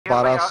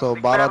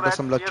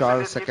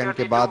1212.4 second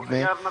के बाद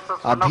में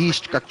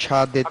अभीष्ट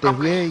कक्षा देते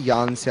हुए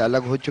यान से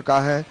अलग हो चुका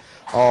है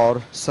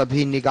और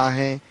सभी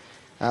निगाहें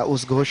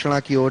उस घोषणा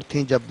की ओर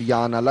थी जब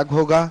यान अलग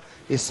होगा।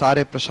 इस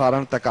सारे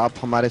प्रसारण तक आप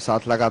हमारे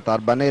साथ लगातार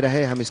बने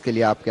रहे, हम इसके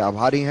लिए आपके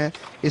आभारी हैं।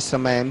 इस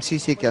समय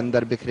एमसीसी के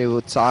अंदर बिखरे हुए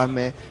उत्साह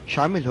में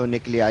शामिल होने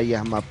के लिए आइए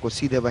हम आपको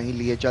सीधे वहीं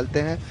लिए चलते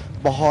हैं।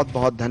 बहुत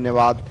बहुत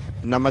धन्यवाद,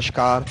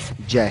 नमस्कार,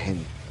 जय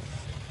Hind.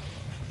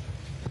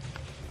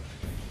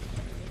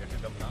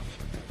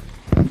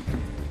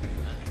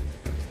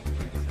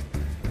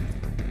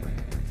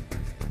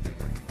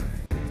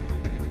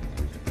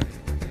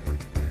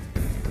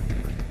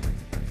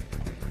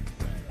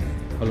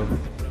 Hello.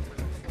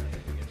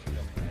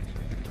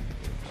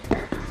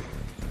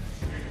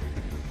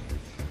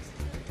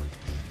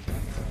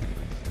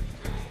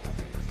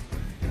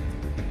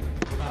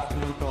 Good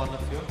afternoon to all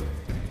of you.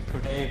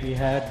 Today we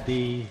had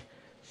the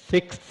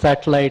 6th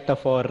satellite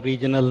of our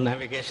regional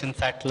navigation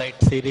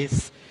satellite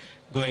series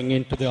going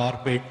into the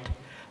orbit,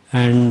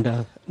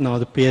 and now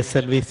the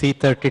PSLV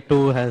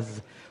C32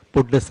 has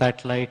put the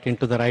satellite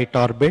into the right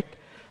orbit,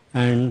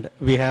 and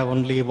we have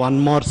only one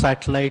more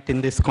satellite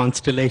in this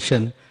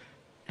constellation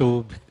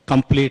to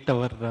complete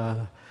our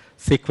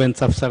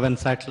sequence of 7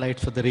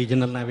 satellites for the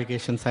regional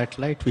navigation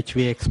satellite, which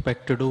we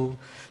expect to do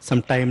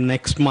sometime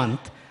next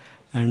month.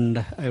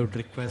 And I would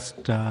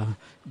request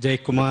Jay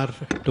Kumar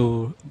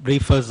to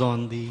brief us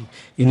on the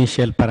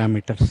initial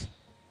parameters.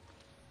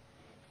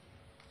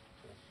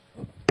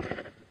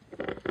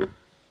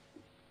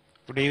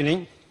 Good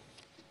evening.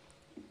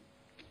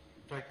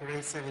 Today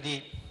is a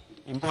very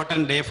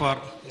important day for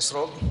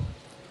ISRO.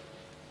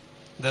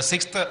 The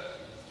 6th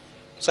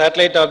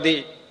satellite of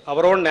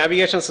our own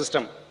navigation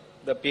system,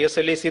 the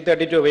PSLV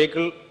C32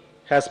 vehicle,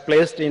 has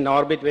placed in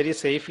orbit very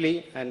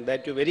safely and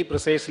that too very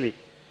precisely.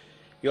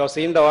 You have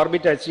seen the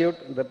orbit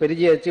achieved, the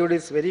perigee achieved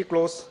is very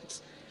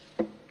close.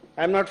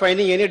 I am not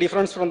finding any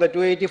difference from the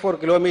 284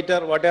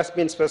 kilometer what has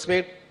been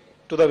specified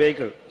to the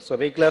vehicle. So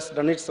vehicle has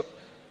done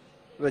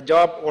the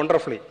job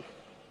wonderfully.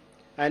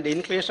 And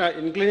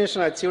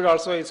inclination achieved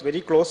also is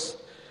very close.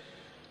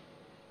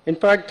 In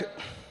fact,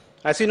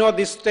 as you know,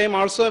 this time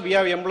also we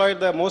have employed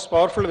the most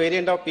powerful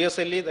variant of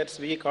PSLV, that's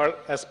we call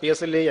as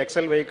PSLV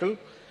XL vehicle.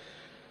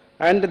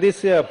 And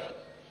this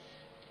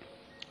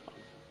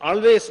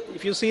always,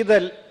 if you see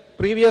the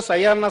previous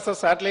IRNASA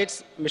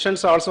satellites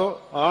missions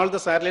also, all the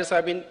satellites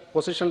have been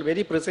positioned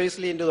very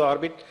precisely into the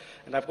orbit.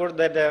 And of course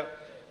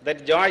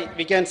that joy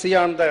we can see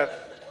on the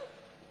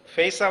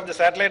face of the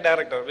satellite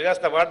director, because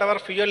whatever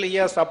fuel he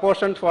has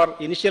apportioned for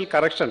initial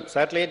correction,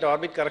 satellite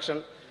orbit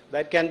correction,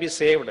 that can be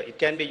saved. It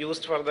can be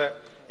used for the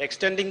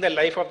extending the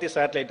life of the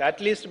satellite, at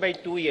least by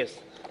 2 years.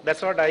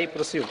 That's what I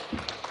presume.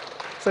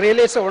 So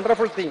really it's a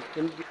wonderful thing.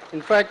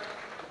 In fact,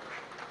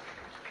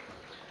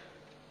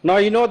 now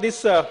you know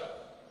this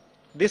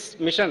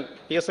mission,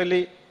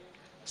 PSLV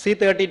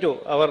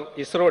C32, our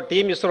ISRO,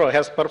 team ISRO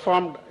has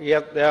performed, they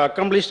have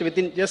accomplished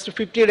within just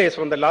 50 days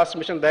from the last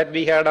mission that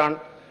we had on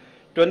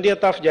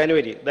 20th of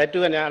January. That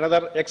too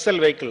another XL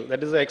vehicle.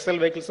 That is the XL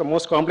vehicle, is the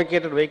most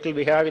complicated vehicle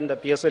we have in the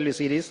PSLV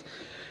series.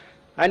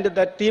 And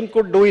the team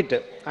could do it.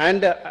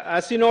 And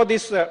as you know,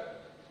 this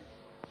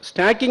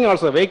stacking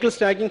also, vehicle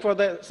stacking for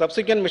the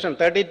subsequent mission,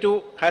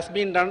 32, has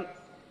been done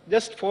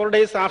just 4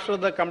 days after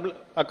the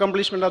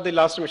accomplishment of the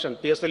last mission,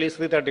 PSLV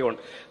C31.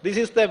 This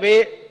is the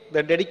way,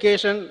 the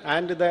dedication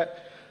and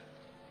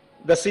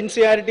the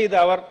sincerity that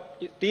our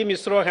team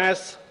ISRO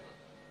has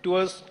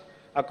towards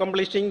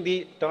accomplishing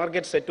the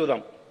target set to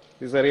them.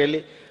 This is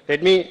really,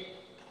 let me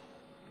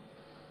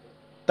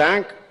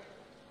thank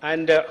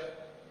and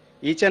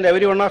each and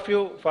every one of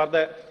you for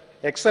the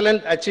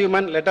excellent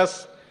achievement. Let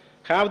us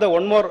have the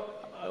one more,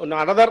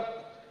 another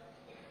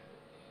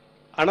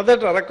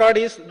record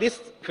is this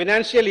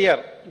financial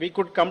year, we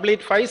could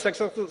complete 5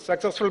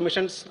 successful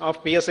missions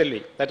of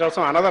PSLV. That's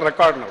also another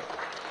record now.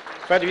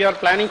 But we are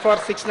planning for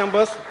 6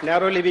 numbers,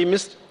 narrowly we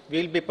missed.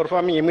 We will be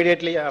performing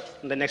immediately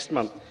in the next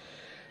month.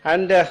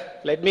 And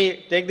let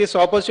me take this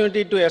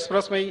opportunity to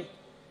express my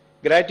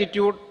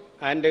gratitude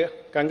and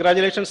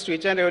congratulations to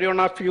each and every one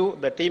of you,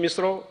 the team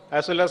ISRO,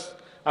 as well as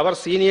our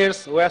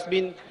seniors who has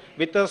been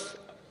with us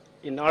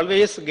in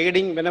always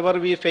guiding whenever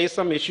we face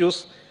some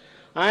issues,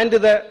 and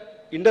the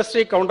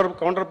industry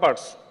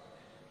counterparts.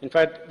 In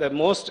fact, they are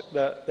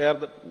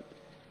the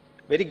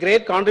very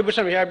great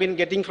contribution we have been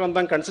getting from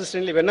them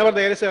consistently. Whenever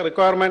there is a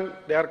requirement,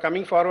 they are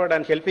coming forward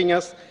and helping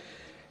us.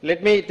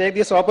 Let me take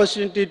this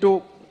opportunity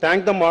to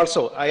thank them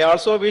also. I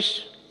also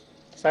wish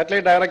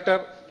satellite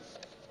director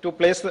to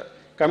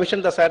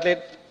commission the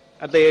satellite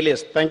at the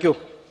earliest. Thank you.